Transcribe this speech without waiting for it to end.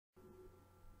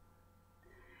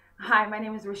Hi, my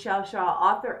name is Richelle Shaw,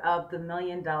 author of The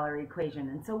Million Dollar Equation.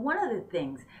 And so, one of the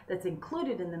things that's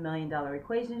included in the Million Dollar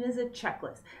Equation is a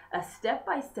checklist, a step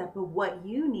by step of what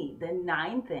you need, the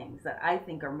 9 things that I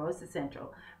think are most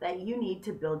essential that you need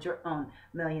to build your own $1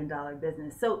 million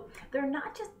business. So, they're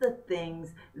not just the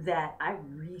things that I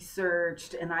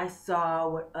researched and I saw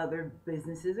what other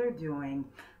businesses are doing.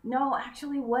 No,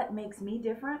 actually, what makes me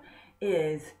different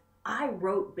is I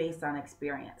wrote based on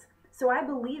experience. So I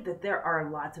believe that there are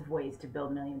lots of ways to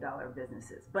build $1 million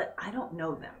businesses, but I don't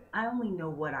know them. I only know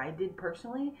what I did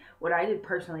personally. What I did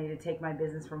personally to take my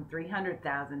business from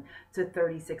 300,000 to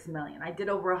 36 million. I did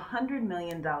over $100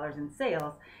 million in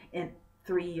sales in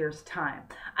 3 years' time.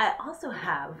 I also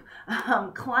have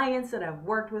clients that I've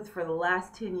worked with for the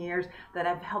last 10 years that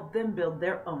I've helped them build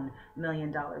their own $1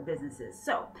 million businesses.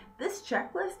 So this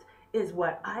checklist is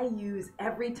what I use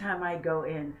every time I go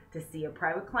in to see a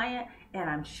private client, and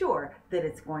I'm sure that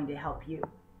it's going to help you.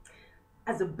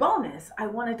 As a bonus, I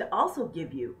wanted to also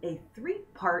give you a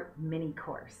 3-part mini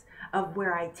course of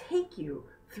where I take you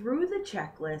through the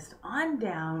checklist on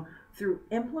down through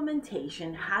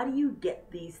implementation. How do you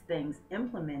get these things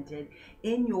implemented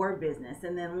in your business?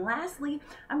 And then lastly,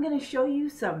 I'm going to show you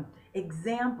some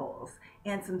examples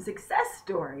and some success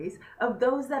stories of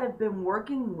those that have been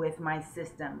working with my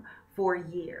system for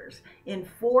years in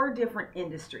 4 different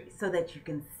industries so that you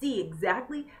can see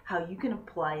exactly how you can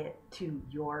apply it to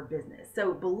your business.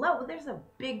 So below there's a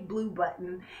big blue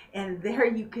button, and there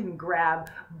you can grab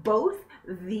both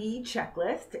the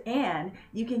checklist and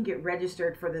you can get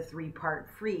registered for the 3-part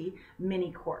free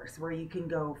mini course where you can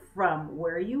go from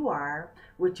where you are,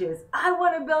 which is I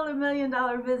want to build $1 million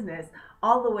business,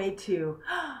 all the way to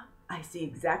I see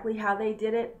exactly how they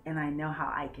did it and I know how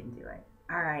I can do it.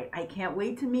 All right, I can't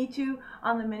wait to meet you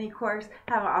on the mini course.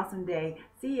 Have an awesome day.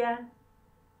 See ya.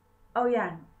 Oh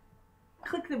yeah,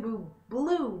 click the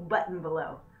blue button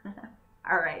below.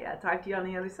 All right, I'll talk to you on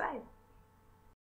the other side.